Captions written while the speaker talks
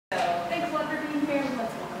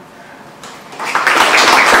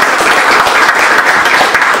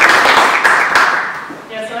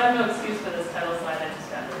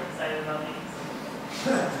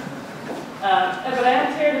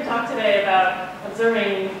about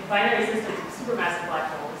observing binary systems of supermassive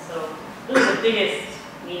black holes. So really the biggest,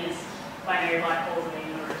 meanest binary black holes in the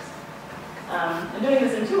universe. And doing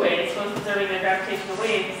this in two ways, both observing their gravitational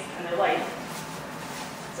waves and their light.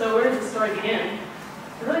 So where does the story begin?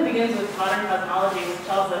 It really begins with modern cosmology, which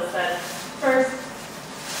tells us that,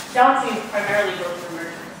 first, galaxies primarily go through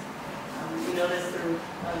mergers. We know this through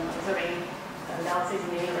observing galaxies in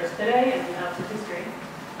the universe today and through history.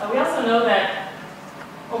 We also know that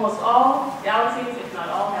almost all galaxies, if not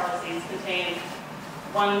all galaxies, contain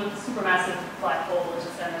one supermassive black hole at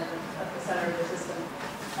the center of the system.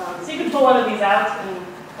 So you can pull one of these out in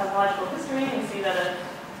cosmological history and see that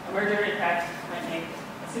a merger, in fact, might make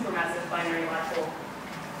a supermassive binary black hole.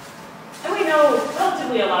 And we know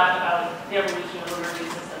relatively a lot about the evolution of a merging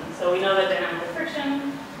system. So we know that dynamical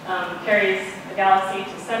friction carries a galaxy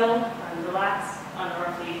to settle and relax on a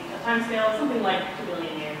roughly a time scale of something like 2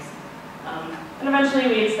 billion years. And eventually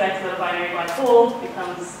we expect that a binary black hole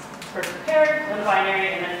becomes first paired, then a binary,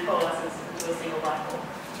 and then coalesces into a single black hole.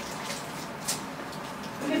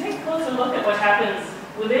 We can take a closer look at what happens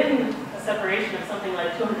within a separation of something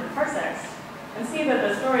like 200 parsecs and see that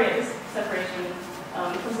the story of this separation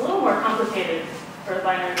becomes a little more complicated for a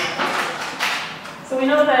binary black hole. So we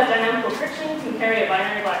know that dynamical friction can carry a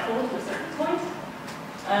binary black hole to a certain point.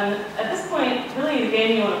 And at this point, really the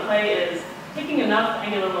game you want to play is taking enough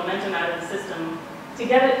angular momentum out of the system to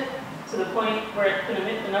get it to the point where it can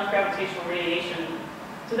emit enough gravitational radiation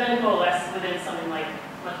to then coalesce within something like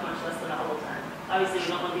much, much less than a Hubble time. Obviously, you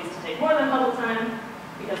don't want these to take more than Hubble time,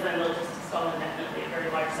 because then they'll just stall indefinitely at very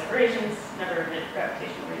large separations, never emit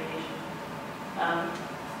gravitational radiation.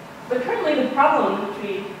 But currently, the problem, which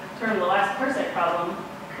we term the last parsec problem,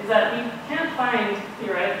 is that we can't find,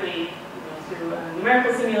 theoretically, through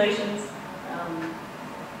numerical simulations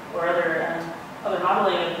or other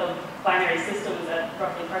modeling of binary systems at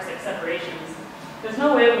roughly parsec separations, there's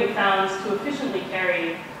no way we found to efficiently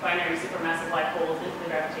carry binary supermassive black holes into the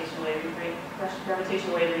gravitational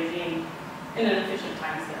wave regime in an efficient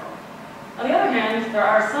timescale. On the other hand, there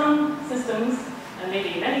are some systems, and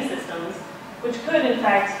maybe many systems, which could in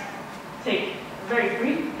fact take a very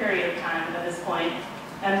brief period of time at this point,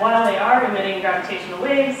 and while they are emitting gravitational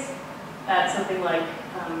waves at something like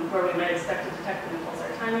where we might expect to detect them in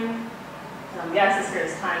pulsar timing, the axis here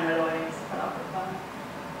is time, by the way, it's cut off at the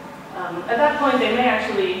bottom. At that point, they may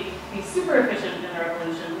actually be super efficient in their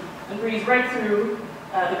evolution and breeze right through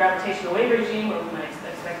the gravitational wave regime where we might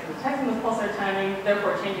expect to detect them with pulsar timing,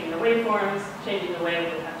 therefore changing their waveforms, changing the way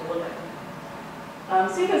we have to look at them.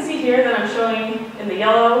 So you can see here that I'm showing in the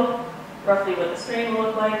yellow roughly what the strain will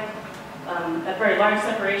look like at very large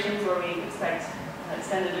separations where we expect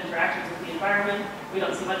extended interactions with the environment. We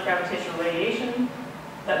don't see much gravitational radiation.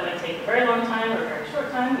 That might take a very long time or a very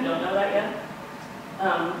short time. We don't know that yet.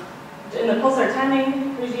 In the pulsar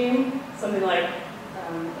timing regime, something like a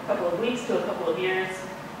couple of weeks to a couple of years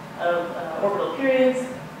of orbital periods.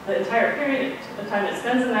 The entire period, the time it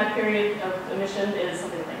spends in that period of emission is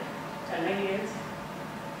something like 10 megayears.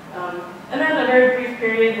 And then a very brief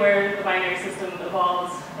period where the binary system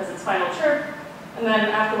evolves as its final chirp, and then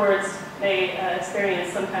afterwards may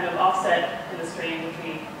experience some kind of offset in the strain, which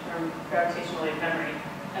we term gravitational wave memory.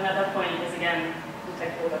 And at that point is again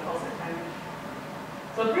detectable by pulsar timing.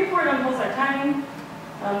 So a brief word on pulsar timing.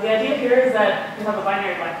 The idea here is that we have a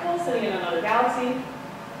binary black hole sitting in another galaxy.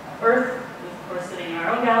 Earth is, of course, sitting in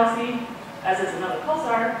our own galaxy, as is another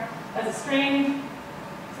pulsar. As a strain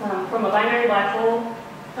from a binary black hole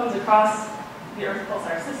comes across the Earth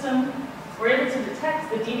pulsar system, we're able to detect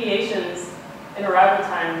the deviations in arrival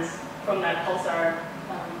times from that pulsar's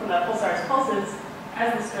pulses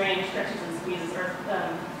as the strain stretches and squeezes Earth,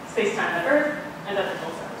 space-time at Earth and at the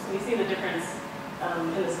pulsar. So we see the difference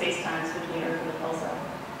in the space-times between Earth and the pulsar.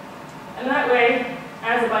 And that way,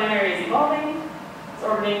 as the binary is evolving, it's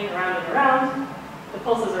orbiting around and around. The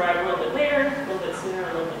pulses arrive a little bit later, a little bit sooner,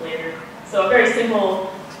 a little bit later. So a very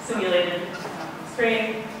simple simulated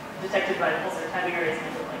strain detected by the pulsar timing arrays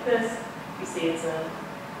might look like this. You see it's a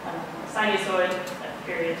sinusoid at the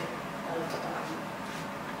period of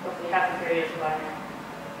roughly half the period of the binary.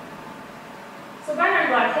 So binary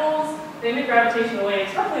black holes, they emit gravitational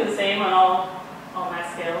waves roughly the same on all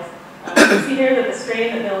mass scales. You can see here that the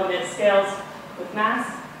strain that they'll emit scales with mass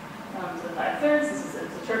to the 5/3. This is a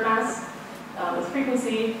chirp mass with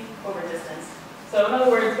frequency over distance. So in other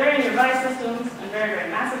words, very nearby systems and very, very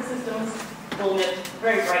massive systems will emit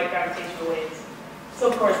very bright gravitational waves. So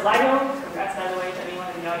of course, LIGO, congrats by the way to anyone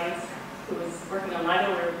in the audience who was working on LIGO.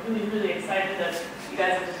 We're really, really excited that you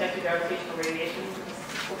guys have detected gravitational radiation. We're just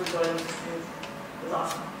overjoyed with this news. It was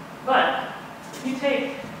awesome. But if you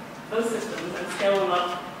take those systems and scale them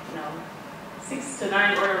up, 6 to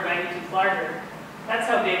 9 order of magnitudes larger, that's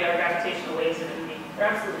how big our gravitational waves are going to be. They're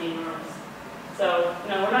absolutely enormous. So,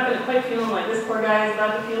 we're not going to quite feel them like this poor guy is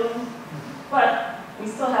about to feel them, but we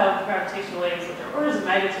still have gravitational waves which are orders of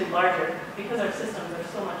magnitude larger because our systems are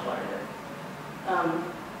so much larger.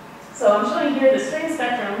 So I'm showing here the strain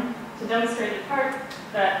spectrum to demonstrate in part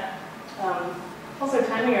that pulsar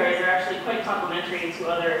timing arrays are actually quite complementary to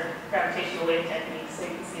other gravitational wave techniques. So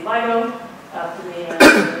you can see LIGO up in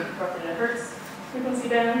the roughly the Hertz frequency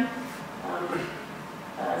band.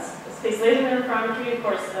 Space laser interferometry, of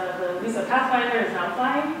course, the LISA Pathfinder is now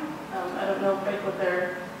flying. I don't know quite what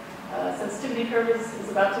their sensitivity curve is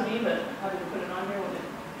about to be, but happy to put it on here when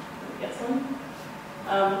it gets one.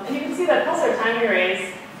 And you can see that pulsar timing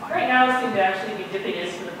arrays right now seem to actually be dipping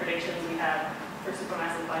into the predictions we have for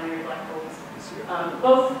supermassive binary black holes,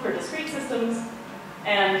 both for discrete systems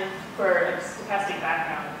and for a stochastic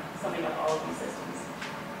background, summing up all of these systems.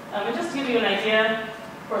 And just to give you an idea,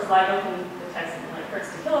 of course, LIGO can detect something like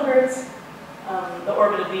hertz to kilohertz. The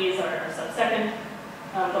orbit of these are sub-second.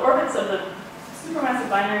 The orbits of the supermassive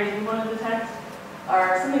binaries we want to detect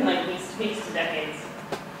are something like weeks to decades.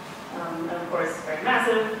 And of course, very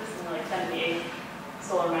massive, something like 10 to the 8th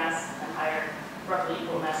solar mass and higher, roughly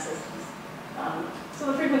equal mass systems.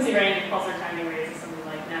 So the frequency range of pulsar timing arrays is something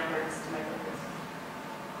like nanohertz to microhertz.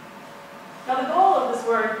 Now the goal of this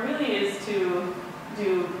work really is to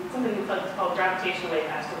do something called gravitational wave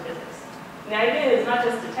astrophysics. And the idea is not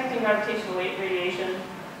just detecting gravitational wave radiation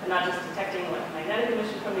and not just detecting electromagnetic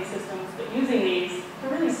emission from these systems, but using these to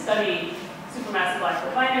really study supermassive black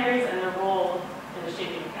hole binaries and their role in the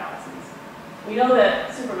shaping of galaxies. We know that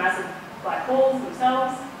supermassive black holes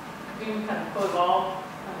themselves do kind of co-evolve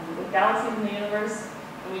with galaxies in the universe,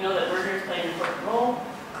 and we know that mergers play an important role.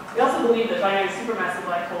 We also believe that binary supermassive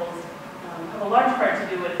black holes have a large part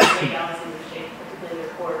to do with the way galaxies are shaped, particularly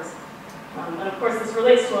their cores. And of course, this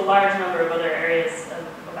relates to a large number of other areas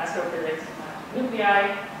of astrophysics,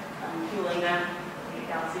 nuclei, fueling them, looking at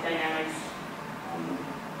galaxy dynamics,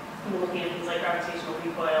 and looking at things like gravitational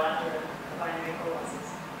recoil after a binary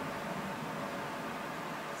coalescence.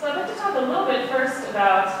 So I'd like to talk a little bit first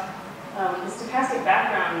about the stochastic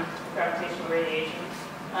background of gravitational radiation.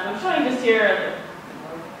 I'm showing just here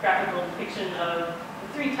a graphical depiction of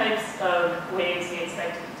the 3 types of waves we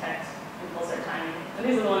expect to detect in pulsar timing. And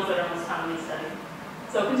these are the ones that are most commonly studied.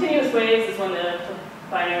 So continuous waves is when the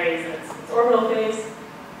binary is in its orbital phase.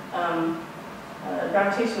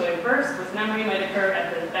 Gravitational wave burst with memory might occur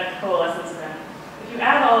at the coalescence event. If you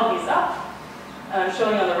add all of these up,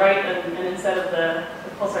 showing on the right an instead of the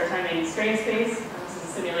pulsar timing strain space, this is a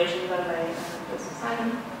simulation done by Joseph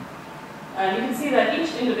Simon. You can see that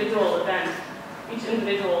each individual event, each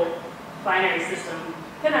individual binary system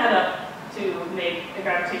can add up to make a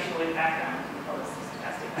gravitational wave background, we call this the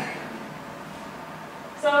stochastic background.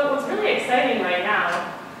 So what's really exciting right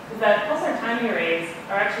now is that pulsar timing arrays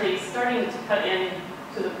are actually starting to cut in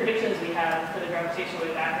to the predictions we have for the gravitational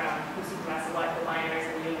wave background from supermassive black hole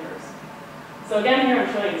binaries in the universe. So again, here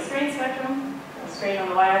I'm showing the strain spectrum, strain on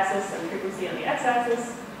the y-axis and frequency on the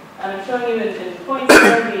x-axis. And I'm showing you in points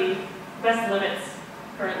where the best limits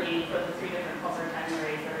currently for the 3 different pulsar timing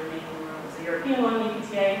arrays that are remaining in the room. So European one, the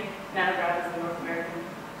EPTA, Nanograv is the North American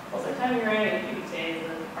pulsar timing array, and QBTA is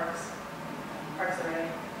the Parkes array.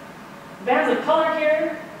 The bands of color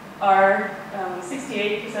here are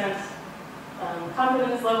 68%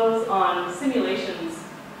 confidence levels on simulations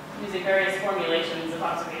using various formulations of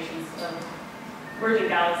observations of merging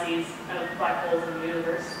galaxies and of black holes in the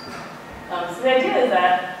universe. So the idea is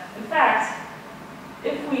that, in fact,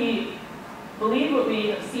 if we believe what we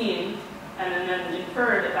have seen and then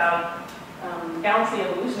inferred about galaxy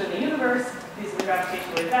evolution in the universe, these are the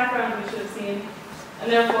gravitational wave background we should have seen,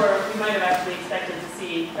 and therefore we might have actually expected to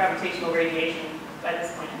see gravitational radiation by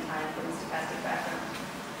this point in time from the stochastic background.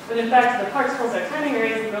 But in fact, the Parkes pulsar timing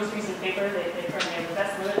arrays, the most recent paper, they currently have the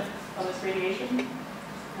best limit on this radiation,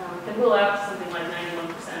 can rule out something like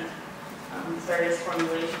 91% these various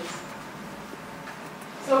formulations.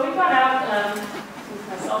 So we've gone out,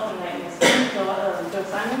 myself and my student, Joe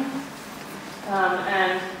Simon,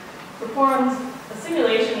 and performed a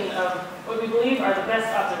simulation of what we believe are the best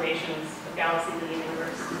observations of galaxies in the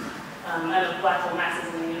universe, and of black hole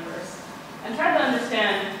masses in the universe, and tried to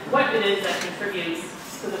understand what it is that contributes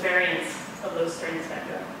to the variance of those strain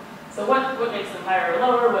spectra. So what makes them higher or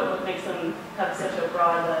lower, what makes them have such a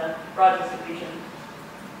broad distribution.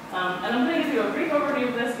 And I'm going to give you a brief overview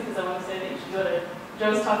of this because I want to say that you should go to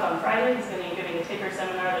Joe's talk on Friday. He's going to be giving a taper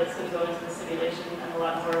seminar that's going to go into the simulation and a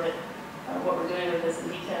lot more of it, what we're doing with this in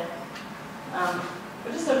detail.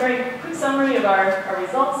 But just a very quick summary of our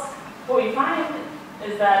results. What we find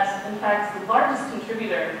is that, in fact, the largest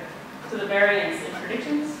contributor to the variance in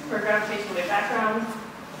predictions for gravitational wave background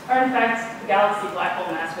are, in fact, the galaxy black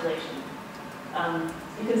hole mass relation.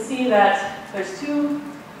 You can see that there's two,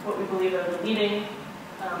 what we believe are the leading,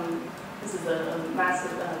 this is a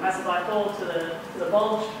massive black hole to the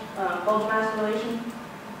bulge mass relation.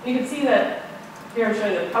 You can see that here I'm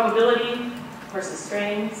showing the probability versus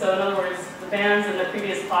strain. So in other words, the bands in the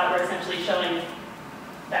previous plot were essentially showing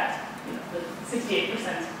that, the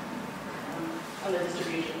 68% on the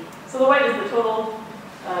distribution. So the white is the total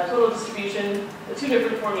distribution. The two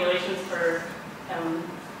different formulations for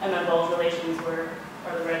MM bulge relations are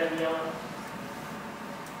the red and the yellow.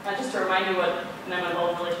 Just to remind you what an MM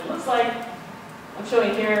bulge relation looks like, I'm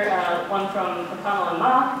showing here one from O'Connell and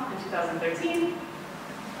Ma in 2013.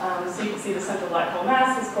 So you can see the central black hole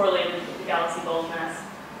mass is correlated with the galaxy bulge mass.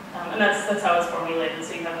 And that's how it's formulated.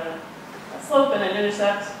 So you have a slope and an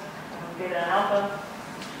intercept, beta and alpha,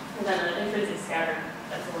 and then an intrinsic scatter,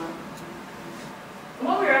 epsilon. And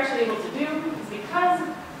what we were actually able to do is, because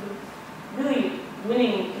the really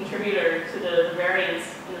winning contributor to the variance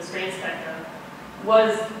in the strain spectra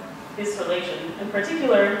was this relation. In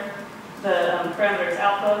particular, the parameters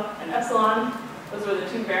alpha and epsilon. Those were the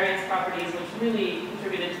two variance properties which really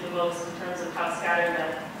contributed to the most in terms of how scattered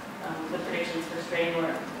the predictions for strain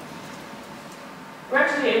were. We're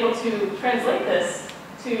actually able to translate this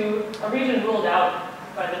to a region ruled out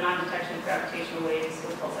by the non-detection of gravitational waves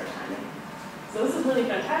with pulsar timing. So this is really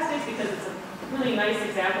fantastic because it's a really nice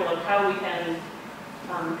example of how we can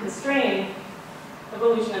constrain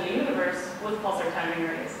evolution in the universe with pulsar timing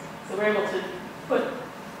arrays. So we're able to put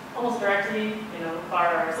almost directly, bar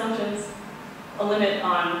our assumptions, a limit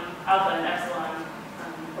on alpha and epsilon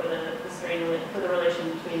for the strain, for the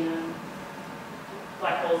relation between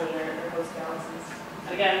black holes and their host galaxies.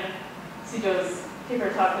 And again, Sijo's paper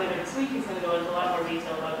talk later this week is going to go into a lot more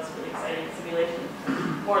detail about this really exciting simulation,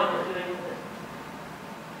 more than we're doing with it.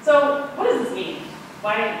 So what does this mean?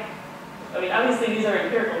 Why? I mean, obviously these are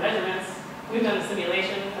empirical measurements. We've done a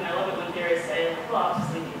simulation, and I love it when theorists say, well,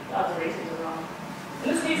 obviously the observations are wrong.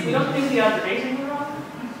 In this case, we don't think the observations are wrong,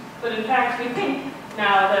 but in fact, we think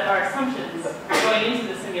now that our assumptions going into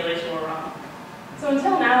the simulation were wrong. So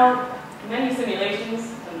until now, many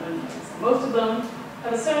simulations, and most of them,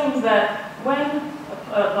 have assumed that when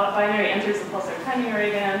a binary enters the pulsar timing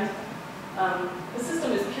array band, the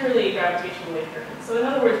system is purely gravitational wave driven. So in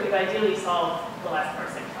other words, we've ideally solved the last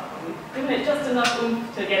parsec problem. We've given it just enough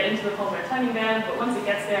oomph to get into the pulsar timing band, but once it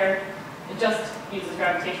gets there, it just uses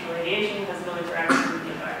gravitational radiation, has no interaction with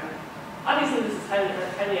the environment. Obviously, this is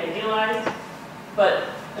highly idealized, but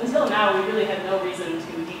until now, we really had no reason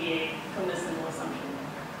to deviate from this simple assumption.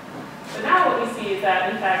 But now what we see is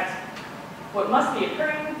that, in fact, what must be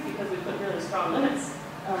occurring, because we put really strong limits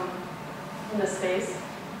in this space,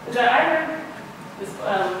 is that either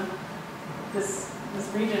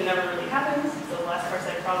this region never really happens, so the last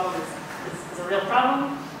parsec problem is a real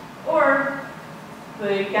problem, or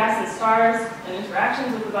the gas and stars and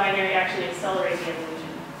interactions with the binary actually accelerate the evolution,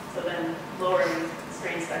 so then lowering the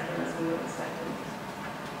strain spectrum as we would have expected.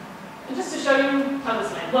 And just to show you how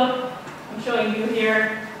this might look, I'm showing you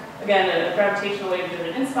here, again, a gravitational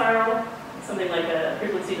wave-driven inspiral, something like a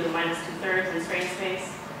frequency to the -2/3 in strain space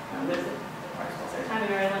with the pulsar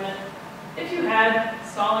timing array limit. If you had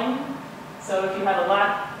stalling, so if you had a lot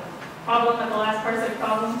of problem at the last parsec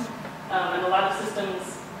problem, and a lot of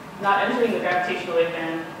systems not entering the gravitational wave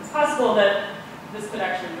band, it's possible that this could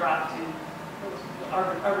actually drop to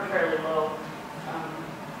arbitrarily low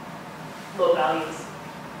values.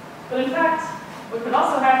 But in fact, what could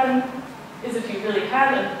also happen is if you really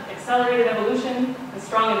had an accelerated evolution and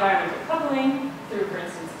strong environmental coupling through, for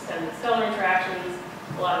instance, extended stellar interactions,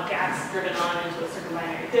 a lot of gas driven on into a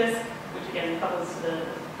circumbinary disk, which again couples to the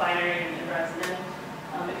binary and interacts in.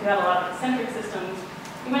 If you had a lot of eccentric systems,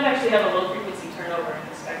 you might actually have a low frequency turnover in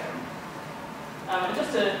the spectrum. And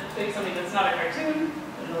just to show you something that's not a cartoon,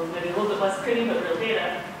 and maybe a little bit less pretty, but real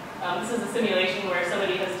data, this is a simulation where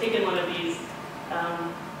somebody has taken one of these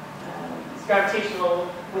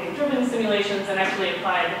gravitational wave-driven simulations and actually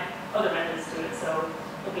applied other methods to it. So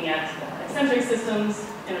looking at eccentric systems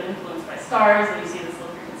and influenced by stars, and you see this low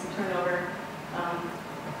frequency turnover.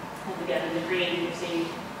 And again, in the green, you're seeing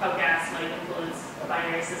how gas might influence a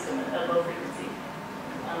binary system at low frequency.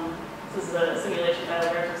 This is a simulation by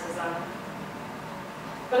Alberto's design.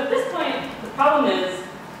 But at this point, the problem is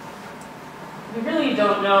we really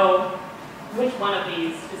don't know which one of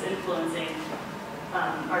these is influencing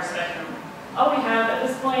our spectrum. All we have at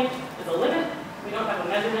this point is a limit. We don't have a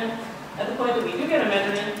measurement. At the point that we do get a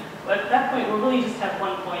measurement, but at that point we'll really just have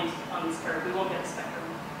one point on this curve. We won't get a spectrum.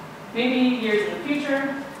 maybe years in the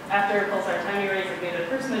future, after pulsar timing arrays have made their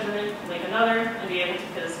first measurement, make another, and be able to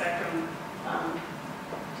fit a spectrum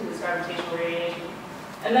to this gravitational radiation,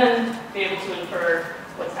 and then be able to infer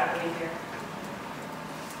what's happening here.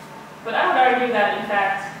 But I would argue that, in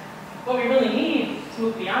fact, what we really need to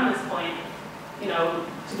move beyond this point,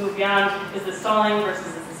 to move beyond is the stalling versus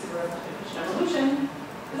is the super efficient evolution,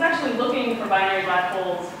 is actually looking for binary black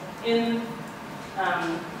holes in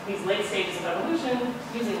these late stages of evolution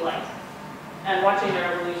using light, and watching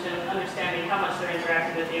their evolution, understanding how much they're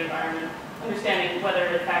interacting with the environment, understanding whether,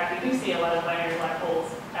 in fact, we do see a lot of binary black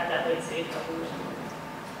holes at that late stage of evolution.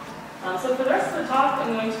 So for the rest of the talk,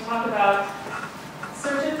 I'm going to talk about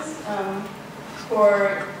searches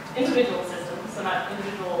for individual systems, so not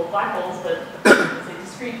individual black holes, but say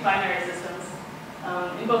discrete binary systems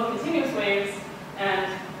in both continuous waves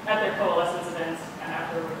and at their coalescence events and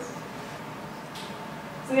afterwards.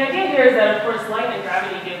 So the idea here is that, of course, light and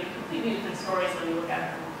gravity give completely different stories when you look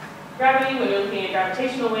at them. Gravity, when you're looking at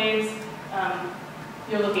gravitational waves,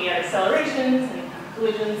 you're looking at accelerations, any kind of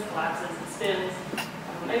collisions, collapses, and spins,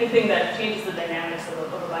 anything that changes the dynamics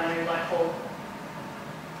of a binary black hole.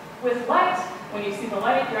 With light, when you see the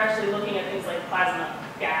light, you're actually looking at things like plasma,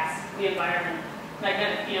 gas, the environment,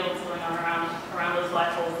 magnetic fields going on around those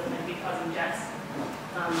black holes that may be causing jets.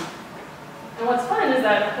 And what's fun is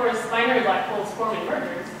that, of course, binary black holes form in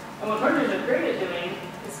mergers, and what mergers are great at doing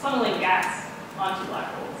is funneling gas onto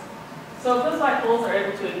black holes. So if those black holes are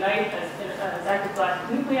able to ignite as active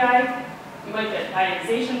galactic nuclei, you might get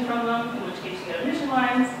ionization from them, in which case you get emission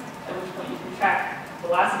lines, at which point you can track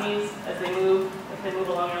velocities as they move. If they move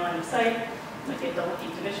along your line of sight, you might get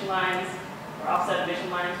double-peaked emission lines, or offset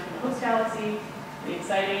emission lines from the host galaxy. Pretty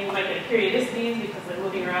exciting. You might get periodicities because they're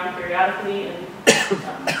moving around periodically in a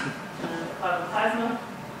cloud of plasma.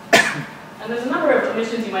 And there's a number of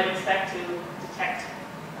emissions you might expect to detect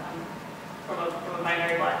from a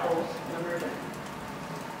binary black hole in a merger.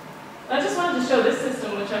 And I just wanted to show this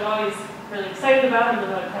system, which I'm always really excited about, even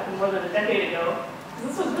though it happened more than a decade ago.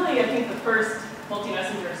 Because this was really, I think, the first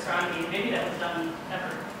multi-messenger astronomy, maybe that was done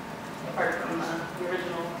ever, apart from the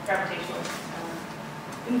original gravitational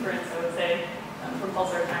inference, I would say, from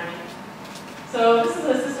pulsar timing. So this is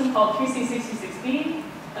a system called QC626b,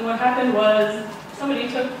 and what happened was somebody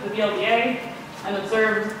took the VLBA and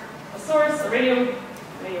observed a source, a radio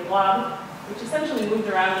blob, which essentially moved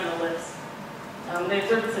around in ellipse. They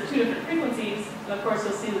observed this at 2 different frequencies, and of course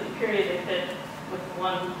you'll see that the period they fit with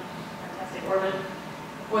one fantastic orbit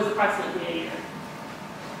was approximately a year.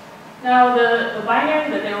 Now the binary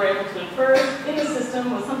that they were able to infer in the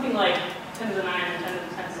system was something like 10 to the 9 and 10 to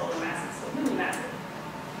the 10 solar masses, so really massive.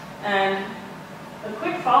 And a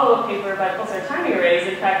quick follow-up paper by Pulsar Timing Arrays,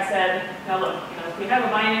 in fact, said, now look, if we have a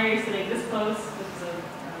binary sitting this close, this is a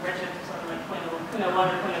redshift of something like 0.01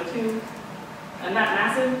 or 0.02, and that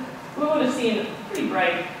massive, we would have seen a pretty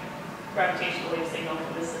bright gravitational wave signal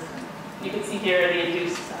from this system. You can see here the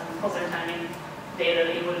induced pulsar timing data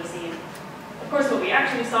that you would have seen. Of course, what we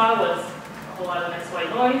actually saw was a whole lot of nice white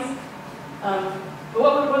noise. But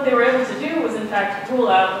what they were able to do was, in fact, rule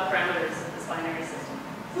out the parameters of this binary system.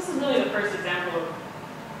 So this is really the first example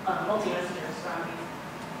of multi-messenger astronomy.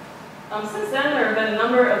 Since then, there have been a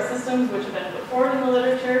number of systems which have been put forward in the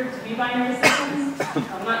literature to be binary systems.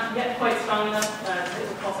 Not yet quite strong enough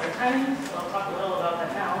to pulsar timing, so I'll talk a little about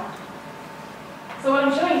that now. So what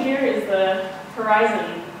I'm showing here is the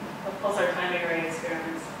horizon of pulsar timing array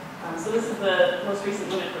experiments. So this is the most recent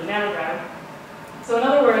limit for nanograv. So in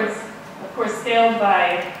other words, of course, scaled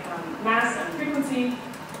by mass and frequency,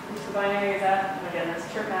 which the binary is at, and again,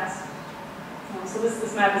 that's chirp mass. So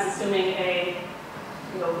this map is assuming a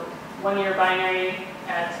 1-year binary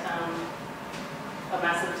at a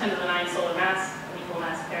mass of 10 to the 9 solar mass, an equal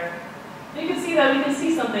mass pair. And you can see that we can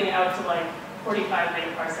see something out to like 45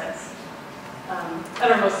 megaparsecs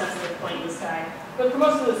at our most sensitive point in the sky. But for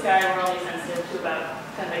most of the sky, we're only sensitive to about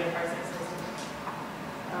 10 megaparsecs.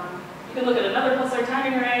 You can look at another pulsar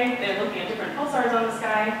timing array. They're looking at different pulsars on the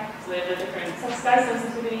sky, so they have a different sky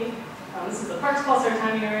sensitivity. This is the Parkes pulsar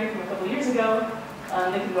timing array from a couple years ago.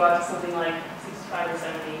 They can go out to something like 65 or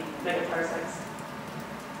 70 megaparsecs.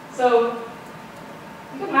 So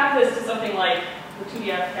you can map this to something like the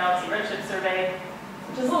 2DF Galaxy Redshift Survey,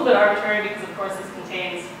 which is a little bit arbitrary because, of course, this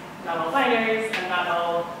contains not all binaries and not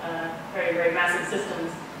all very, very massive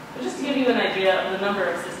systems. But just to give you an idea of the number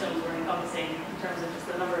of systems we're encompassing in terms of just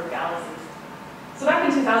the number of galaxies. So back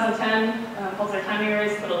in 2010, Pulsar Timing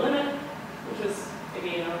Arrays put a limit, which was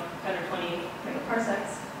maybe 10 or 20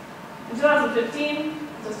 megaparsecs. In 2015,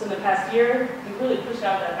 just in the past year, we've really pushed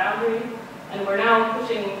out that boundary, and we're now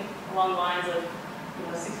pushing along the lines of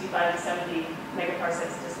 65 to 70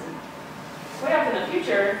 megaparsecs distant. way off in the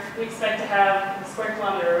future, we expect to have the square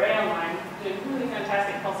kilometer array online, doing really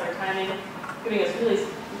fantastic pulsar timing, giving us really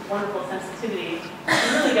wonderful sensitivity,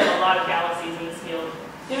 and really get a lot of galaxies in this field,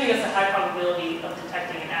 giving us a high probability of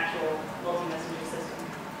detecting an actual multi-messenger system.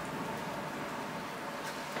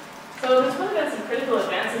 So there's really been some critical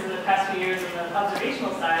advances in the past few years on the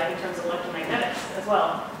observational side in terms of electromagnetics as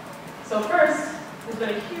well. So first, there's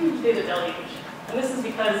been a huge data deluge, and this is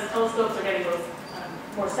because telescopes are getting both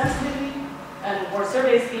more sensitivity and more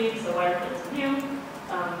survey speed, so wider fields of view,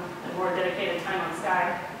 and more dedicated time on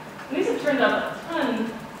sky. And these have turned up a ton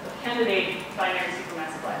of candidate binary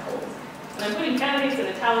supermassive black holes. And I'm putting candidates in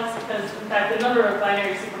italics because, in fact, the number of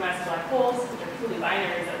binary supermassive black holes, which are truly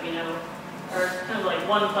binaries that we know, are kind of like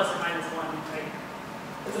 1 plus or minus 1, right?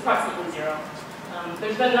 It's approximately 0.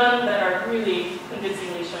 There's been none that are really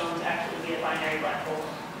convincingly shown to actually be a binary black hole.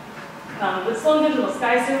 The Sloan Digital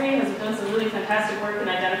Sky Survey has done some really fantastic work in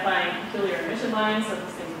identifying peculiar emission lines, so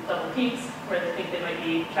these things with double peaks, where they think they might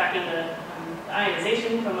be tracking the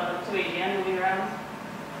ionization from a 2 AGN moving around.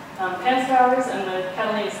 Pan-STARRS and the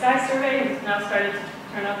Catalina Sky Survey has now started to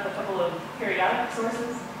turn up a couple of periodic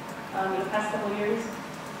sources in the past couple of years.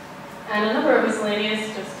 And a number of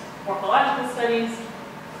miscellaneous, just morphological studies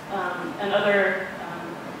and other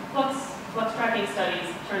flux tracking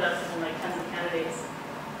studies turned up something like tens of candidates.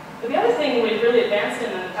 But the other thing we've really advanced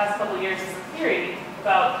in the past couple of years is the theory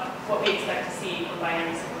about what we expect to see from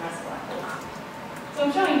binary supermassive black holes. So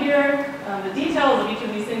I'm showing here the details of each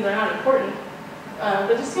of these things are not important,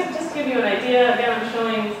 but just to give you an idea, again, I'm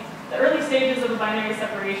showing the early stages of a binary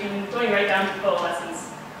separation, going right down to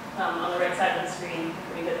coalescence on the right side of the screen.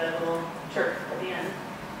 We get that little chirp at the end.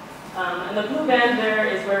 And the blue band there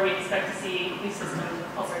is where we expect to see these systems with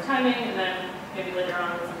pulsar timing, and then maybe later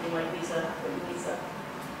on with something like LISA,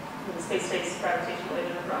 the space-based gravitational wave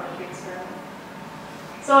interferometry experiment.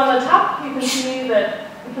 So on the top, you can see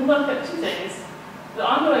that we can look at two things. The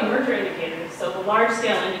ongoing merger indicators, so the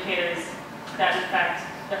large-scale indicators that, in fact,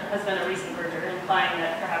 there has been a recent merger, implying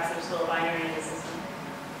that perhaps there's still a binary in the system.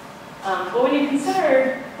 But when you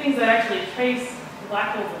consider things that actually trace the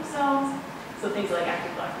black holes themselves, so things like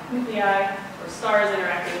active black nuclei, or stars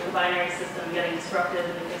interacting with the binary system getting disrupted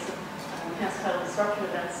in the case of enhanced tidal disruption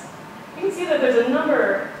events, you can see that there's a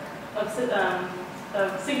number of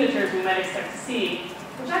signatures we might expect to see,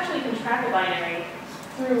 which actually can track a binary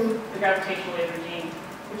through the gravitational wave regime,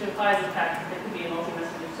 which implies, in fact, that there could be a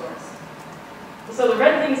multi-messenger source. So the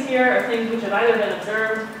red things here are things which have either been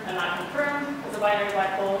observed and not confirmed as a binary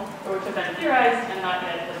black hole, or which have been theorized and not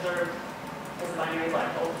yet observed as a binary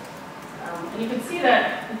black hole. And you can see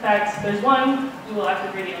that, in fact, there's one dual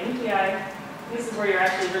active radionuclei. This is where you're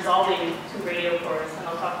actually resolving 2 radio cores, and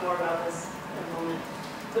I'll talk more about this in a moment.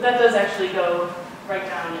 But that does actually go right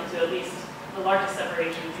down into at least the largest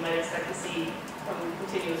separations you might expect to see from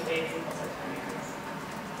continuous waves in pulsar timing arrays.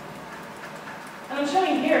 And I'm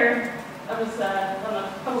showing here, on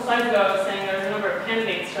a couple slides ago, I was saying there was a number of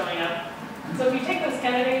candidates showing up. So if you take those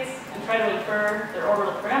candidates and try to infer their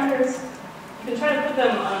orbital parameters, you can try to put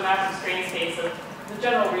them on a massive strain space of the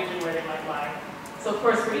general region where they might lie. So of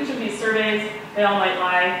course, for each of these surveys, they all might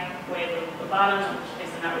lie way at the bottom, in which case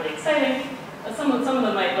they're not really exciting. Some of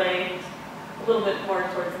them might lay a little bit more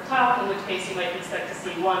towards the top, in which case you might expect to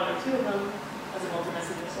see 1 or 2 of them as a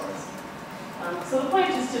multi-messenger source. So the point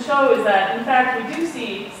just to show is that, in fact, we do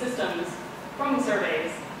see systems from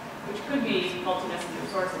surveys which could be multi-messenger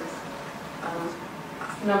sources.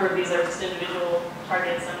 A number of these are just individual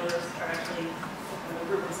targets, and others are actually a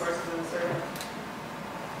group of sources in the survey.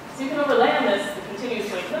 So you can overlay on this the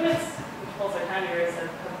continuous wave limits, which pulsar timing arrays have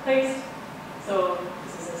placed. So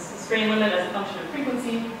this is a strain limit as a function of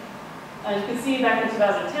frequency. And you can see back in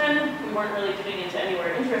 2010, we weren't really digging into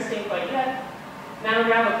anywhere interesting quite yet.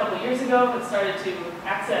 Nanograv a couple years ago had started to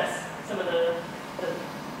access some of the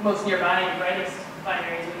most nearby and brightest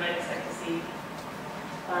binaries we might expect to see.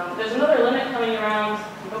 There's another limit coming around,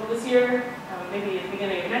 we hope this year, maybe at the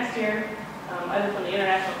beginning of next year, either from the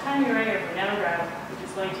International Timing Array or from Nanograv, which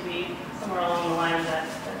is going to be somewhere along the line of that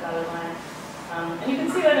dotted line. And you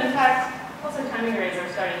can see that, in fact, pulsar timing arrays are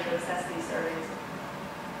starting to assess these surveys.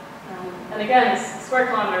 And again, this square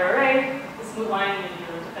kilometer array, this smooth line,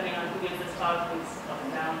 depending on who gives this talk, moves up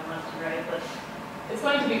and down and left and right, but it's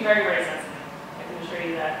going to be very, very sensitive. I can assure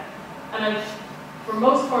you that. And for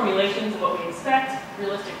most formulations of what we expect,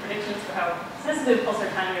 realistic predictions for how sensitive pulsar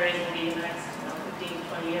timing arrays will be in the next 15 to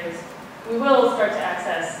 20 years, we will start to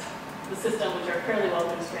access the system which are fairly well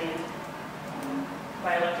constrained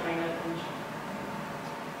by electromagnetic emission.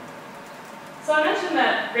 So I mentioned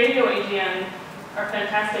that radio AGN are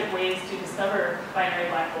fantastic ways to discover binary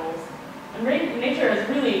black holes. And nature has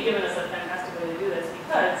really given us a fantastic way to do this,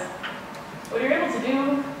 because what you're able to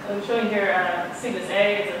do, I'm showing here Cygnus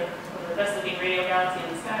A, it's the best looking radio galaxy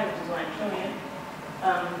in the sky, which is why I'm showing it.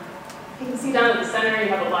 You can see down at the center, you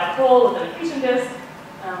have a black hole with an accretion disk.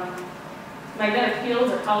 Magnetic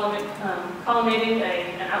fields are collimating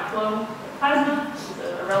an outflow of plasma, which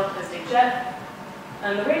is a relativistic jet.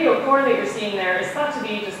 And the radio core that you're seeing there is thought to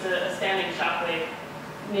be just a standing shock wave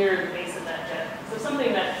near the base of that jet. So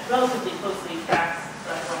something that relatively closely tracks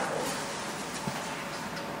that black hole.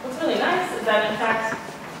 What's really nice is that, in fact,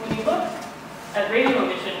 when you look at radio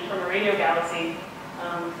emission from a radio galaxy,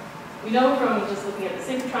 we know from just looking at the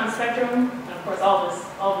synchrotron spectrum, and of course all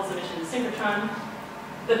this emission is synchrotron,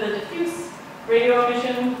 that the diffuse radio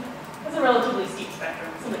emission has a relatively steep spectrum,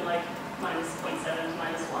 something like -0.7 to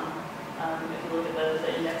 -1, if you look at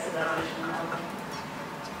the index of that emission.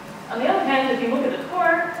 On the other hand, if you look at the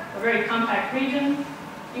core, a very compact region,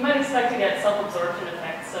 you might expect to get self-absorption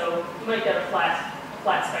effects, so you might get a flat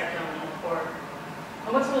spectrum in the core.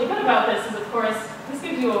 And what's really good about this is, of course, this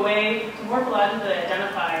gives you a way to morphologically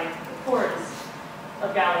identify the cores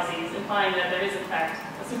of galaxies, implying that there is, in fact,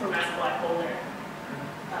 a supermassive black hole there.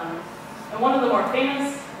 And one of the more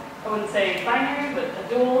famous, I wouldn't say binary, but a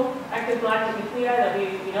dual active galactic nuclei that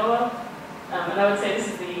we know of, and I would say this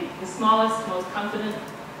is the smallest, most confident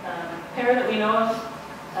pair that we know of.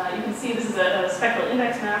 You can see this is a spectral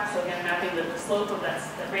index map, so again, mapping the slope of that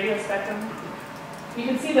radio spectrum. You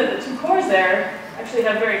can see that the two cores there actually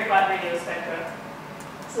have very flat radio spectra.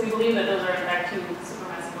 So we believe that those are in fact two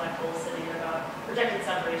supermassive black holes sitting at about projected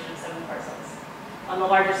separation of 7 parsecs. On the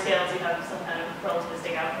larger scales, you have some kind of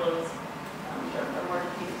relativistic outflows which are more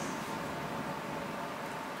diffuse.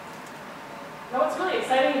 Now what's really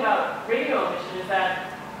exciting about radio emission is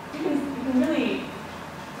that you can really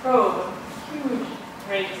probe huge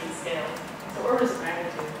ranges in scale, so orders of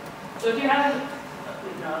magnitude. So if you have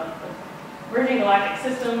a merging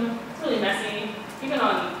galactic system, it's really messy. Even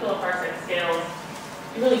on kiloparsec scales,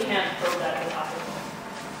 you really can't probe that with optical.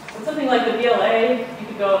 With something like the VLA, you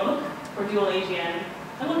could go and look for dual AGN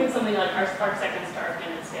and look at something like arcseconds to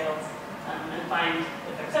arcminute scales and find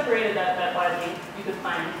if they're separated that widely, you could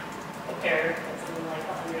find a pair that's something like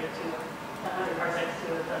 100 parsecs to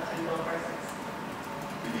 10 kiloparsecs.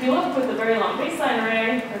 If you look with the very long baseline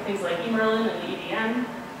array, or things like eMerlin and the EDN,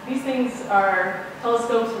 these things are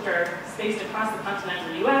telescopes which are spaced across the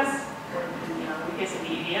continental US, or in the case of the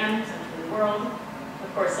EDN, essentially the world.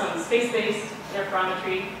 Of course, some space-based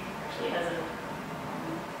interferometry actually has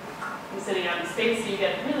sitting out in space, so you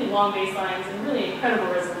get really long baselines and really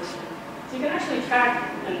incredible resolution. So you can actually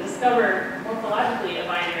track and discover morphologically a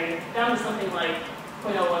binary down to something like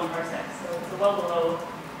 0.01 parsecs. So it's well below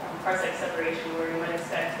parsec separation where you might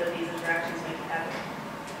expect that these interactions may happen.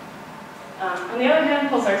 On the other hand,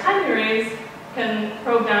 pulsar timing arrays can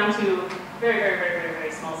probe down to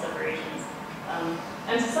very small separations.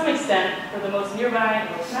 And to some extent, for the most nearby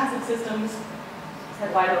and most massive systems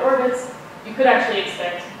at wider orbits, you could actually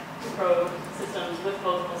expect to probe systems with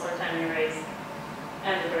both pulsar timing arrays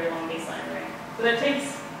and a very long baseline array. So that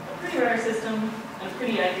takes a pretty rare system and a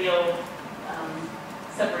pretty ideal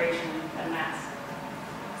separation and mass.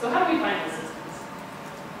 So how do we find those systems?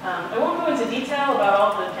 I won't go into detail about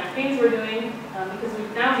all the campaigns we're doing because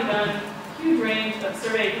we've now begun a huge range of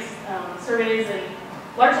surveys in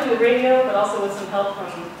largely with radio, but also with some help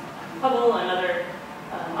from Hubble and other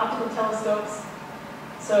optical telescopes.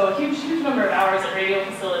 So a huge number of hours at radio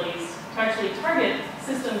facilities to actually target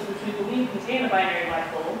systems which we believe contain a binary black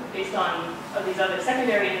hole based on these other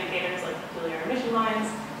secondary indicators like peculiar emission lines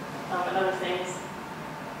and other things.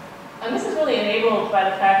 And this is really enabled by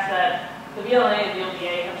the fact that the VLA and the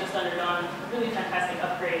LBA have just undergone a really fantastic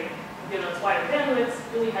upgrade. They've given us wider bandwidths,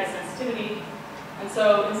 really high sensitivity. And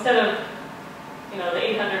so instead of the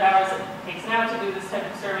 800 hours it takes now to do this type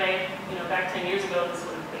of survey, back 10 years ago, this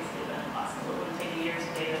would have basically been impossible. It would have taken years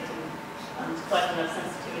of data to collect enough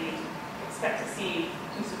sensitivity to expect to see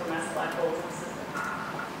two supermassive black holes in the system.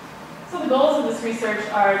 So the goals of this research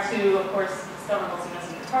are to, of course, discover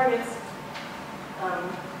multi-messenger targets.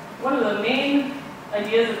 One of the main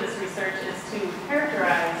ideas of this research is to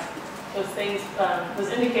characterize those things, those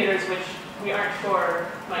indicators which we aren't sure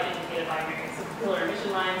might indicate a binary. So peculiar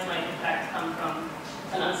emission lines might in fact come from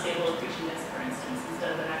an unstable accretion disk, for instance,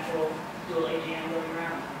 instead of an actual dual AGN going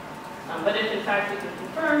around. But if in fact we can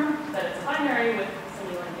confirm that it's a binary with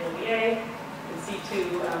something like the LBA, and see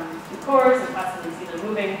two cores and possibly see them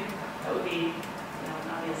moving, that would be an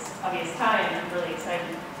obvious tie, and I'm really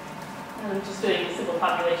excited. Just doing simple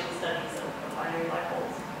population studies of binary black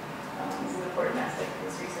holes is an important aspect of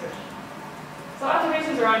this research. So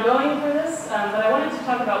observations are ongoing for this, but I wanted to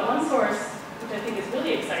talk about one source which I think is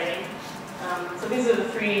really exciting, So these are the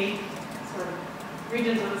three sort of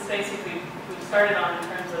regions of the space which we've started on in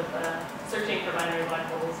terms of searching for binary black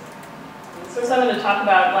holes. The source I'm going to talk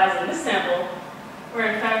about lies in this sample,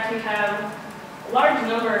 where in fact we have a large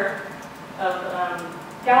number of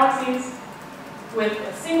galaxies with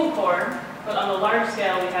a single core, but on the large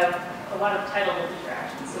scale we have a lot of tidal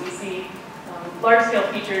interactions. So we see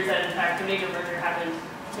large-scale features that in fact the major merger happened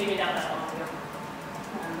maybe not that long ago.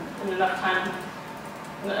 And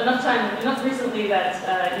enough recently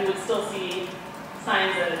that you would still see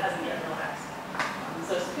signs that it hasn't yet relaxed.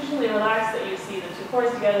 So sufficiently relaxed that you see the two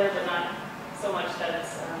cores together, but not so much that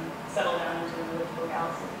it's settled down into an elliptical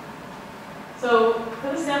galaxy. So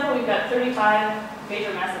for this sample, we've got 35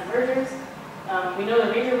 major massive mergers. We know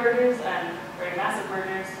the major mergers and very massive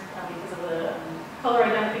mergers because of the color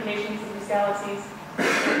identifications of these galaxies,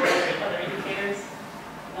 or other indicators.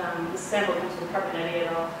 This sample comes from Carbonetti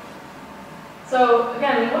et al. So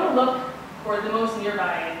again, we want to look for the most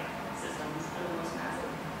nearby systems and the most massive.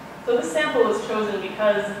 So this sample was chosen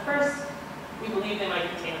because first, we believe they might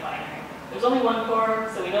contain a binary. There's only one core,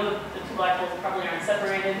 so we know that the two black holes probably aren't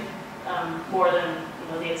separated more than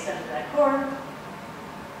the extent of that core.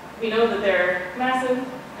 We know that they're massive,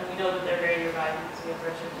 and we know that they're very nearby because we have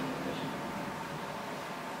redshift information.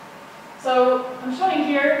 So I'm showing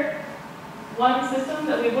here one system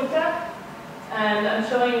that we've looked at, and I'm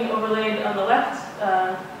showing overlaid on the left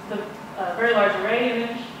the very large array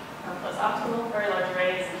image plus optical very large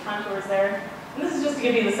arrays and contours there. And this is just to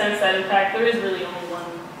give you the sense that in fact there is really only one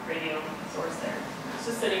radio source there. It's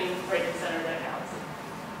just sitting right in the center of that galaxy.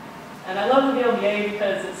 And I love the VLBA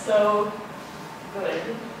because it's so good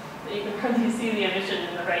that you can hardly see the emission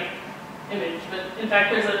in the right image. But in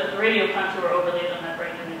fact, there's a radio contour overlaid on that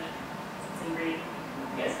bright image. It's in green.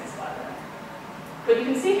 You guys can spot that. But you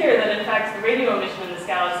can see here that in fact the radio emission in this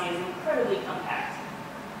galaxy is incredibly compact.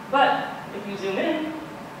 But if you zoom in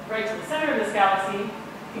right to the center of this galaxy,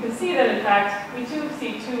 you can see that in fact we too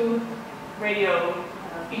see two radio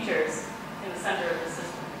features in the center of the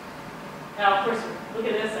system. Now, of course, look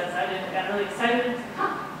at this as I did. I got really excited.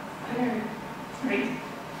 Binary. It's great.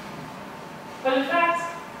 But in fact,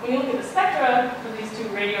 when you look at the spectra of these two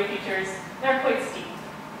radio features, they're quite steep.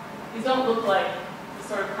 These don't look like the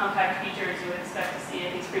sort of compact features you would expect to see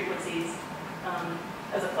at these frequencies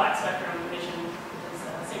as a flat spectrum emission, which is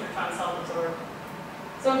synchrotron self-absorbed.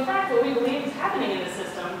 So in fact, what we believe is happening in this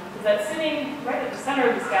system is that sitting right at the center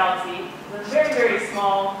of this galaxy is a very, very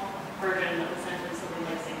small version of essentially something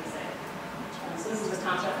like Cygnus A. So this is a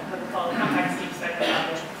concept what we call the compact steep spectrum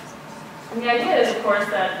object. And the idea is, of course,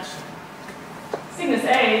 that Cygnus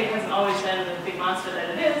A hasn't always been the big monster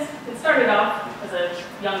that it is. It started off as a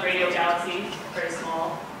young radio galaxy, very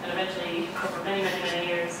small, and eventually, over many, many, many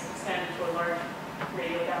years, expanded to a large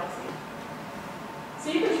radio galaxy.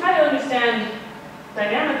 So you can try to understand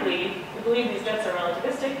dynamically, we believe these jets are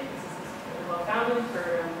relativistic. This is very well founded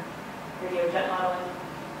for radio jet modeling.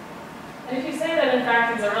 And if you say that in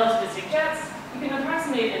fact these are relativistic jets, you can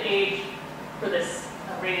approximate an age for this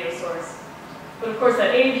radio source. But of course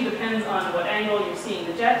that age depends on what angle you're seeing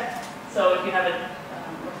the jet. So if you have it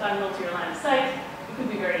orthogonal to your line of sight, it could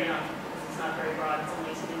be very young because it's not very broad. It's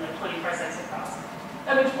only something like 20 parsecs across.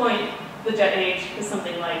 At which point the jet age is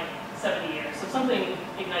something like 70 years. So something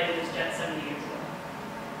ignited this jet 70 years ago.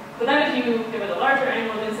 But then if you give it a larger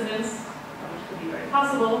angle of incidence, which could be very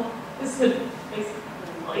possible, this could basically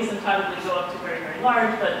asymptotically go up to very, very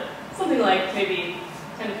large, but something like maybe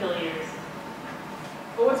 10 kiloyears.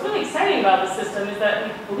 But what's really exciting about this system is that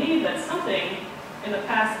we believe that something in the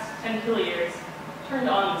past 10 kiloyears turned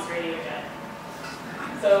on this radio jet.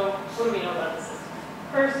 So what do we know about this system?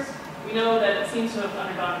 First, we know that it seems to have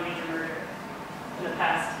undergone a major merger in the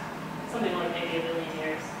past, something like maybe 1 billion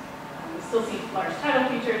years. We still see large tidal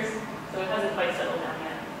features, so it hasn't quite settled down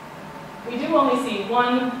yet. We do only see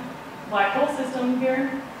one black hole system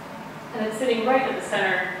here, and it's sitting right at the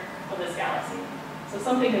center of this galaxy. So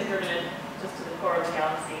something has driven it just to the core of the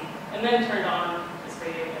galaxy, and then turned on this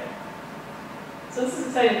radio jet. So this is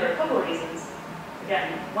exciting for a couple of reasons.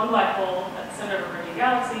 Again, one black hole at the center of a merging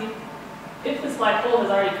galaxy. If this black hole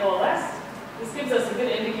has already coalesced, this gives us a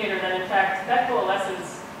good indicator that in fact that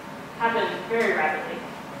coalescence happened very rapidly.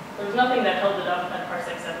 There was nothing that held it up at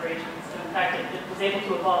parsec separations, and in fact it was able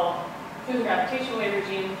to evolve through the gravitational wave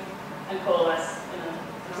regime and coalesce in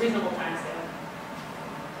a reasonable time scale.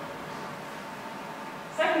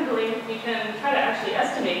 Secondly, we can try to actually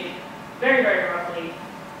estimate very, very roughly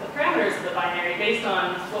the parameters of the binary based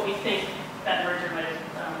on what we think that merger might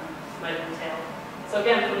have entailed. So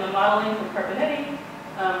again, from the modeling from Carbonetti,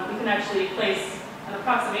 we can actually place an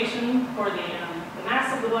approximation for the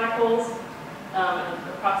mass of the black holes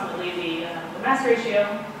approximately the mass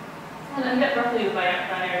ratio, and then get roughly the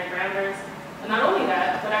binary parameters. And not only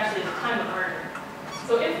that, but actually the time of merger.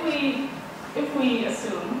 So if we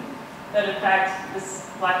assume that in fact this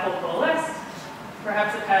black hole coalesced,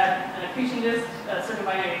 perhaps it had an accretion disk, a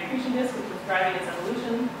circumbinary accretion disk, which was driving its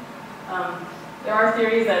evolution. There are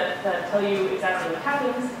theories that tell you exactly what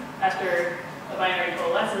happens after a binary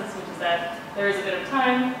coalescence, which is that there is a bit of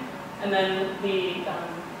time, and then the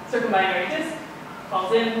circumbinary disk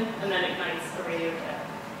falls in, and then ignites a radio jet.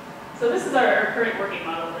 So this is our current working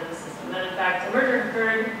model for this system, that in fact a merger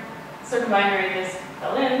occurred, circumbinary disk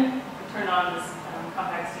fell in, and turned on this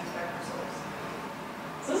compact C spectrum source.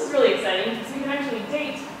 So this is really exciting, because we can actually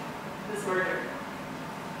date this merger.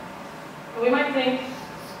 And we might think,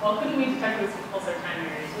 well, couldn't we detect this with pulsar timing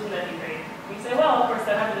arrays? Wouldn't that be great? We say, well, of course,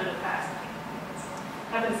 that happened in the past.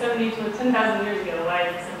 It happened 70 to 10,000 years ago. Why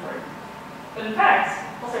is this important? But in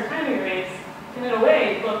fact, pulsar timing arrays can, in a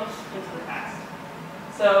way, look into the past.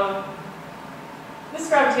 So this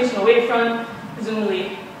gravitational wavefront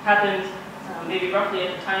presumably happened maybe roughly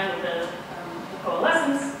at the time of the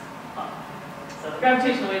coalescence. So the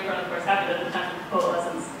gravitational wavefront, of course, happened at the time of the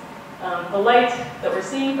coalescence. The light that we're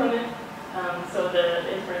seeing from it, so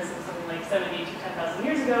the inference is something like 70 to 10,000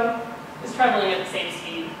 years ago, is traveling at the same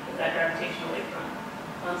speed as that gravitational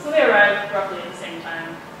wavefront. So they arrived roughly at the same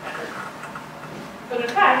time. But in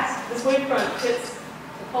fact, this wavefront hits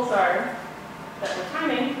the pulsar that we're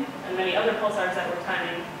timing, and many other pulsars that we're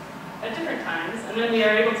timing at different times, and then we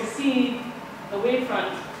are able to see the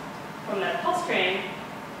wavefront from that pulse train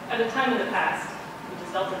at a time in the past, which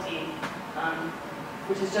is delta t,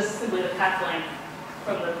 which is just simply the path length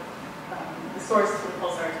from the source to the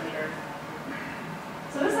pulsar to the Earth.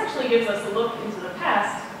 So this actually gives us a look into the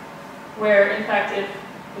past, where in fact if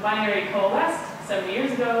the binary coalesced 70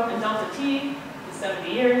 years ago and delta t is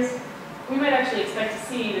 70 years, we might actually expect to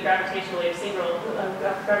see the gravitational wave signal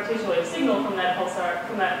from that pulsar,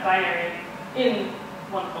 from that binary in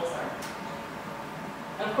one pulsar.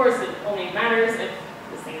 And of course, it only matters if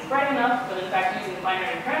this thing is bright enough, but in fact, using the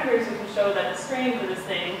binary parameters, we can show that the strain for this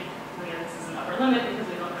thing, again, this is an upper limit because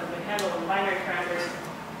we don't have a good handle on the binary parameters,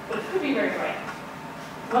 but it could be very bright.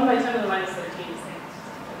 1 by 10 to the minus 13 is things.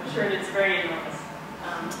 I'm sure it's very enormous.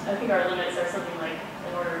 I think our limits are something like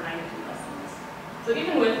an order of magnitude less than this. So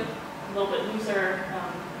even with a little bit looser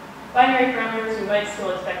binary parameters, we might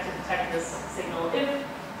still expect to detect this signal if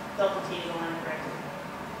delta t is aligned correctly.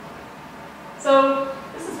 So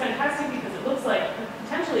this is fantastic because it looks like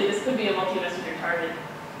potentially this could be a multi-messenger target.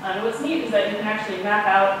 And what's neat is that you can actually map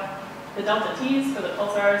out the delta t's for the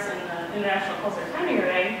pulsars in the International Pulsar Timing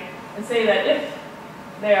Array and say that if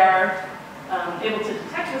they are able to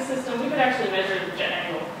detect the system, we could actually measure the jet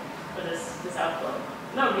angle for this outflow.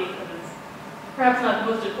 And that would be perhaps not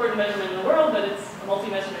the most important measurement in the world, but it's a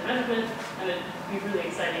multi-messenger measurement, and it'd be really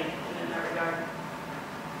exciting in that regard.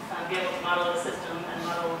 Be able to model the system and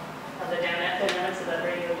model the dynamics of that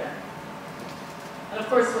radio jet. And of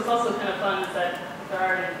course, what's also kind of fun is that if there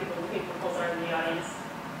are any people looking for pulsars in the audience,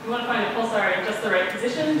 if you want to find a pulsar in just the right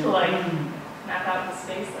position to like map out the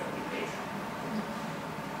space, that would be great.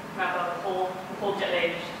 Map out the whole jet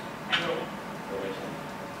age angle relation.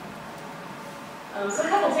 So a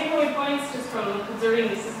couple takeaway points just from observing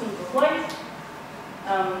these systems with light.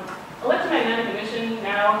 Electromagnetic emission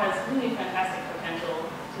now has really fantastic potential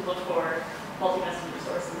to look for multi-messenger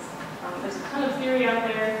sources. There's a ton of theory out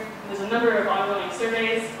there. There's a number of ongoing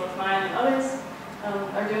surveys, both mine and others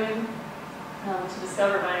are doing to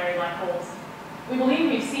discover binary black holes. We believe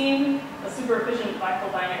we've seen a super efficient black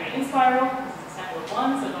hole binary inspiral. This is a sample of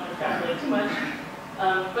one, so don't extrapolate too much.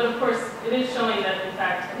 But of course, it is showing that, in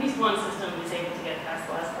fact, at least one system is able to get past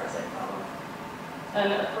the last parsec problem.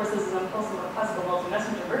 And of course, this is a classical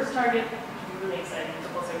multi-messenger burst target, which would be really exciting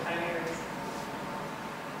for pulsar timing arrays.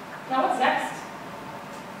 Now, what's next?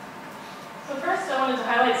 So first, I wanted to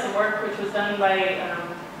highlight some work which was done by a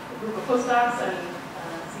group of postdocs and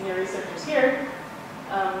senior researchers here.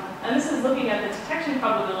 And this is looking at the detection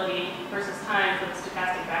probability versus time for the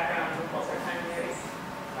stochastic background of pulsar timing arrays.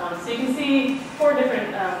 So you can see 4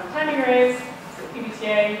 different timing arrays, so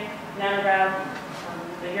PBTA, Nanograv,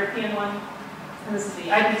 the European one, and this is the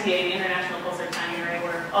IPTA, the International Pulsar Timing Array,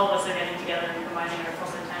 where all of us are getting together and combining our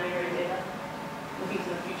pulsar timing array data, looking to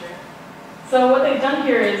the future. So what they've done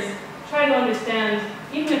here is try to understand,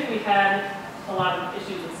 even if we had a lot of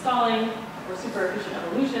issues with stalling or super efficient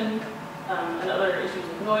evolution and other issues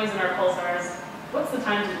with noise in our pulsars, what's the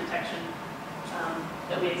time to detection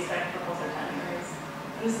that we expect for pulsar timing arrays?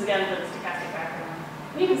 And this is again for the stochastic background.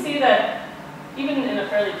 And you can see that even in a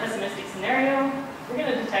fairly pessimistic scenario, we're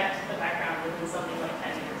going to detect the background within something like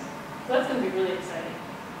 10 years. So that's going to be really exciting.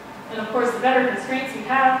 And of course, the better constraints we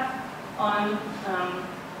have on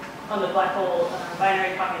the black hole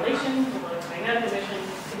binary population, the electromagnetic emission,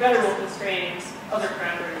 the better we'll constrain other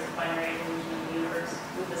parameters of binary evolution in the universe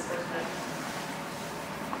with this first method.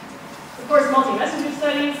 Of course, multi-messenger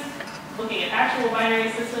studies, looking at actual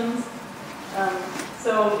binary systems.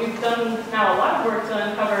 So we've done now a lot of work to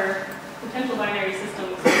uncover potential binary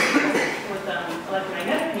systems with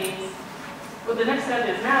electromagnetic means. What the next step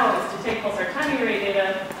is now is to take pulsar timing array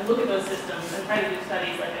data and look at those systems and try to do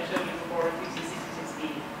studies like I showed you before with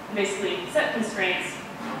UC66B. And basically set constraints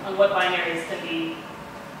on what binaries can be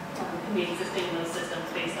existing in those systems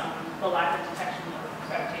based on the lack of detection of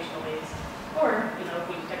gravitational waves. Or, if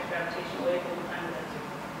we detect gravitational wave, we'll be fine with that too.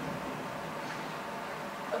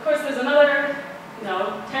 Of course, there's another,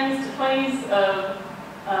 10s to 20s of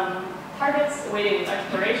targets awaiting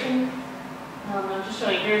exploration. I'm just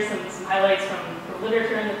showing here some highlights from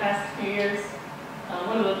literature in the past few years.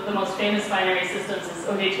 One of the most famous binary systems is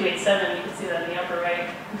OJ287. You can see that in the upper right.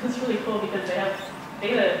 It's really cool because they have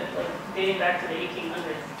data dating back to the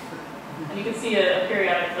 1800s. And you can see a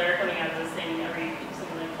periodic flare coming out of this thing every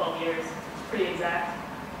something like 12 years. It's pretty exact.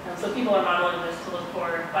 So people are modeling this to look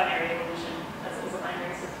for binary evolution as a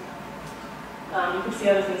binary system. You can see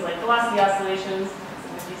other things like velocity oscillations,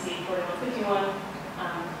 GC 4151.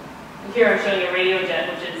 And here I'm showing a radio jet,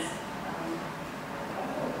 which is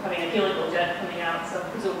having a helical jet coming out, so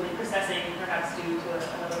presumably precessing, perhaps due to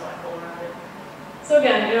another black hole around it. So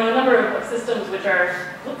again, a number of systems which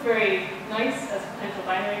look very nice as potential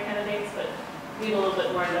binary candidates, but need a little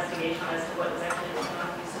bit more investigation as to what is actually going on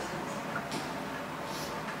in these systems.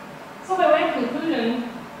 So by way of conclusion,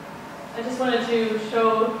 I just wanted to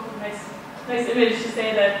show a nice image to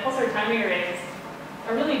say that pulsar timing arrays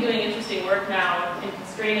are really doing interesting work now in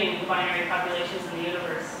constraining the binary populations in the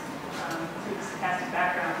universe through the stochastic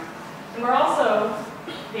background. And we're also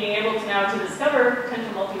being able to now discover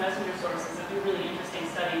potential multi-messenger sources and do really interesting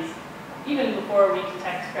studies even before we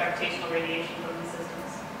detect gravitational radiation from these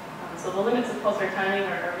systems. So the limits of pulsar timing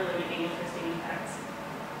are really making interesting impacts.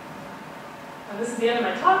 And this is the end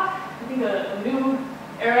of my talk. I think a new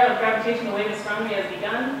era of gravitational wave astronomy has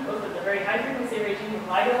begun, both at the very high frequency regime of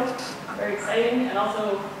LIGO, very exciting, and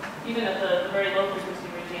also even at the very low frequency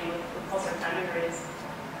regime with pulsar timing arrays.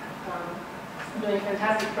 Doing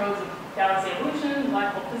fantastic probes of galaxy evolution,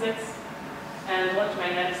 black hole physics, and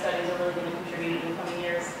electromagnetic studies are really going to contribute in the coming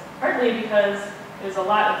years, partly because there's a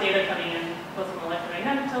lot of data coming in, both from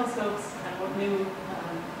electromagnetic telescopes and new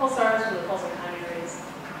pulsars from the pulsar timing arrays.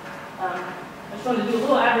 I just wanted to do a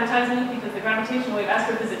little advertisement because the Gravitational Wave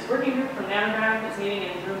Astrophysics Working Group from Nanograv is meeting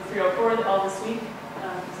in room 304 all this week,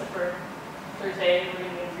 except for Thursday, we're going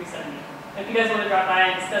to be in 370. If you guys want to drop by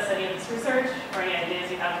and discuss any of this research or any ideas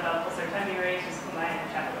you have about pulsar timing arrays, just come by and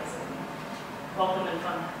chat with us. Welcome and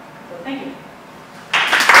fun. So thank you.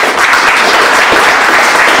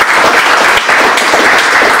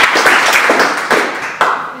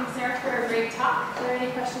 Thanks, Sarah, for a great talk. Are there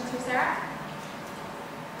any questions for Sarah?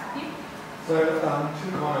 Matthew? So,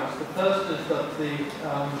 two comments. The first is that I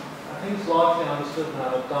think it's largely understood now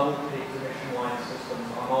that double-peak emission line systems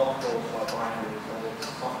are not caused by binaries, and it's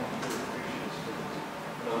something to do with accretion stability.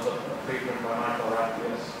 There was a paper by Michael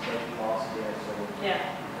Rappius late last year, so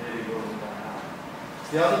really building that out.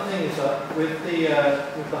 The other thing is that with the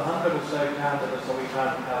 100 or so candidates that we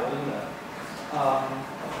found in Catalina,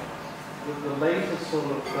 the latest sort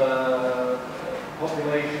of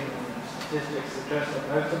population statistics suggest that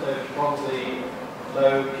most of those are probably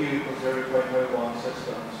low Q for 0.01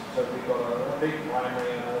 systems. So we've got a big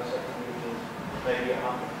primary and a secondary, which is maybe 100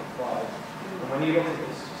 for 5. And when you look at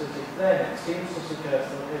the statistics then, it seems to suggest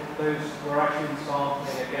that if those were actually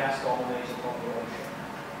sampling a gas-dominated population.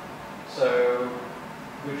 So,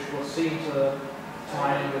 which will seem to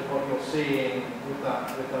tie in with what you're seeing with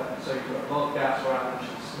that. So you've got a lot of gas around, which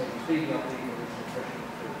is maybe speeding up the evolution of friction.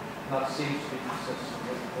 And that seems to be consistent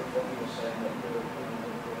with what you were saying that you're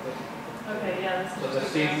thinking. Okay, yeah. So there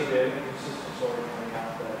seems to be a consistent story coming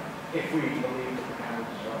out there, if we believe that the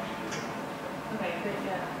candidates are actually doing it. Okay, great,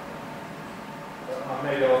 yeah.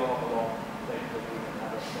 Maybe I'll pop along later if we can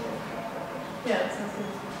have a small chat about this. Yeah, that sounds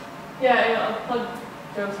good. Yeah, I'll plug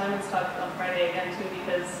Joe Simon's talk on Friday again too,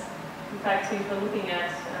 because in fact we've been looking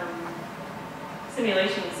at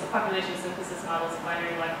simulations, so population synthesis models of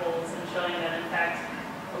binary black holes, and showing that in fact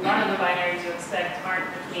a lot of the binaries you expect aren't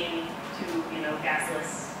between two,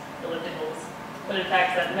 gasless ellipticals, but in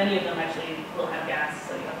fact that many of them actually will have gas,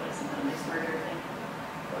 so you have like some kind of mixed merger thing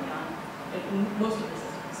going on in most of the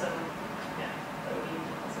systems. So yeah, that would be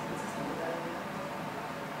also consistent with that.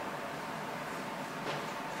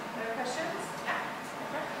 Other questions? Yeah.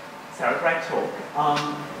 Sarah, great talk.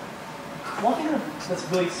 One thing that's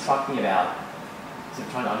really struck me about sort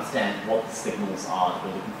of trying to understand what the signals are that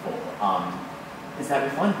we're looking for is that we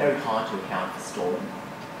find it very hard to account for stalling.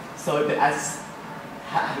 So, but as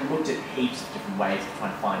having looked at heaps of different ways of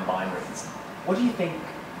trying to find binaries, what do you think,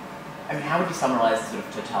 I mean, how would you summarize the sort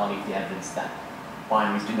of totality of the evidence that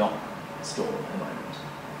binaries do not stall at the moment?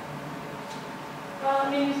 Well,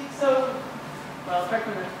 I mean, so, well, apart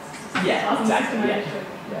from the exactly.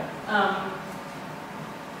 Yeah.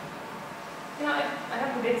 You know, I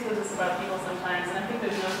have debates with this about people sometimes, and I think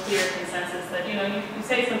there's no clear consensus that, you know, you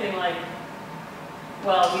say something like,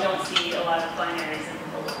 well, we don't see a lot of binaries in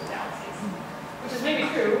the local galaxies, which is maybe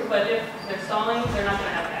true, but if they're stalling, they're not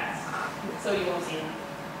going to have gas, so you won't see them.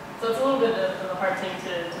 So it's a little bit of a hard thing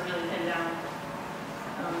to really pin down.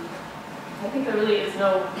 I think there really is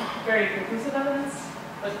no very conclusive evidence,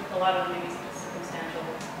 but a lot of it maybe circumstantial.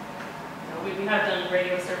 You know, we have done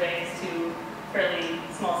radio surveys to fairly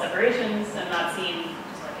small separations and not seen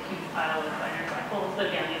just like a huge pile of binary black holes. But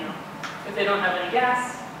again, you know, if they don't have any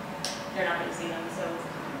gas, you're not going to see them. So,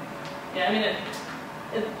 yeah, I mean,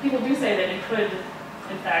 people do say that you could,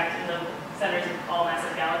 in fact, in the centers of all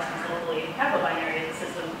massive galaxies locally, have a binary in the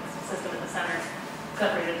system at the center,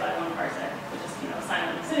 separated by 1 parsec, which is, you know,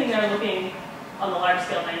 silently sitting there looking on the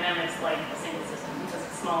large-scale dynamics like a single system because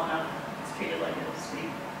it's small enough, it's treated like a discrete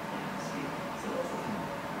single system.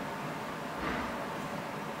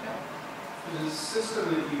 The system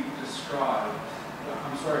that you described,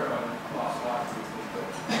 I'm sorry if I lost lots of things, but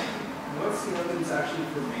what's the evidence actually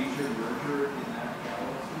for major merger in that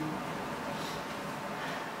galaxy?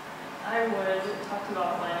 I would talk to you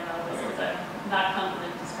offline about this because I'm not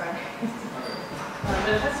confident describing it. But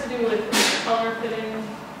it has to do with the color fitting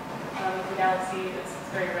of the galaxy. It's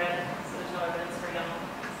very red, so there's no evidence for young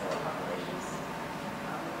stellar populations.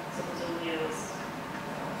 So presumably it was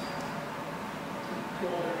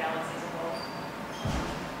two older galaxies involved.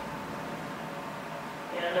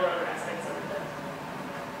 Yeah, there were other aspects of it that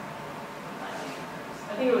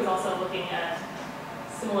I think it was also looking at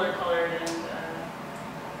similar colored and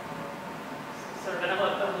sort of an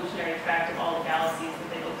evolutionary tract of all the galaxies that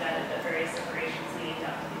they looked at various separations leading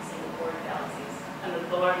down to these single core galaxies. And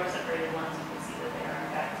the larger separated ones, you can see that they are in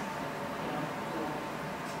fact, you know,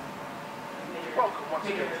 major. Welcome once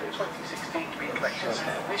again to the 2016 Green Lectures,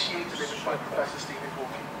 this year delivered by Professor Stephen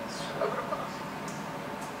Hawking.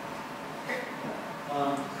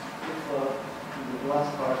 The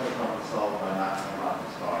last part was not solved by knocking them out the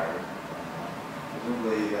stars.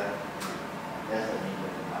 Presumably that, I guess that means they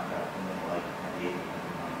can knock out something like 98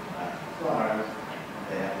 out the stars, and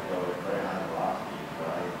they have to go at very high velocities,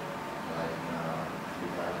 right? Like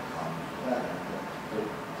 3,000 kilometers per second.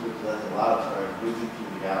 So that's a lot of stars whizzing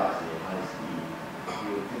through the galaxy at high speed.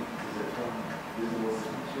 You would think, is there some visible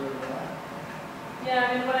signature of that? Yeah,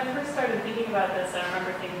 I mean, when I first started thinking about this, I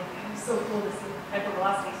remember thinking, it was so cool to see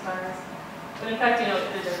hypervelocity stars. But in fact, you know,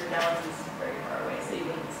 there's galaxies very far away, so you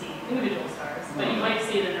wouldn't see individual stars. But you might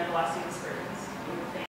see it in their velocity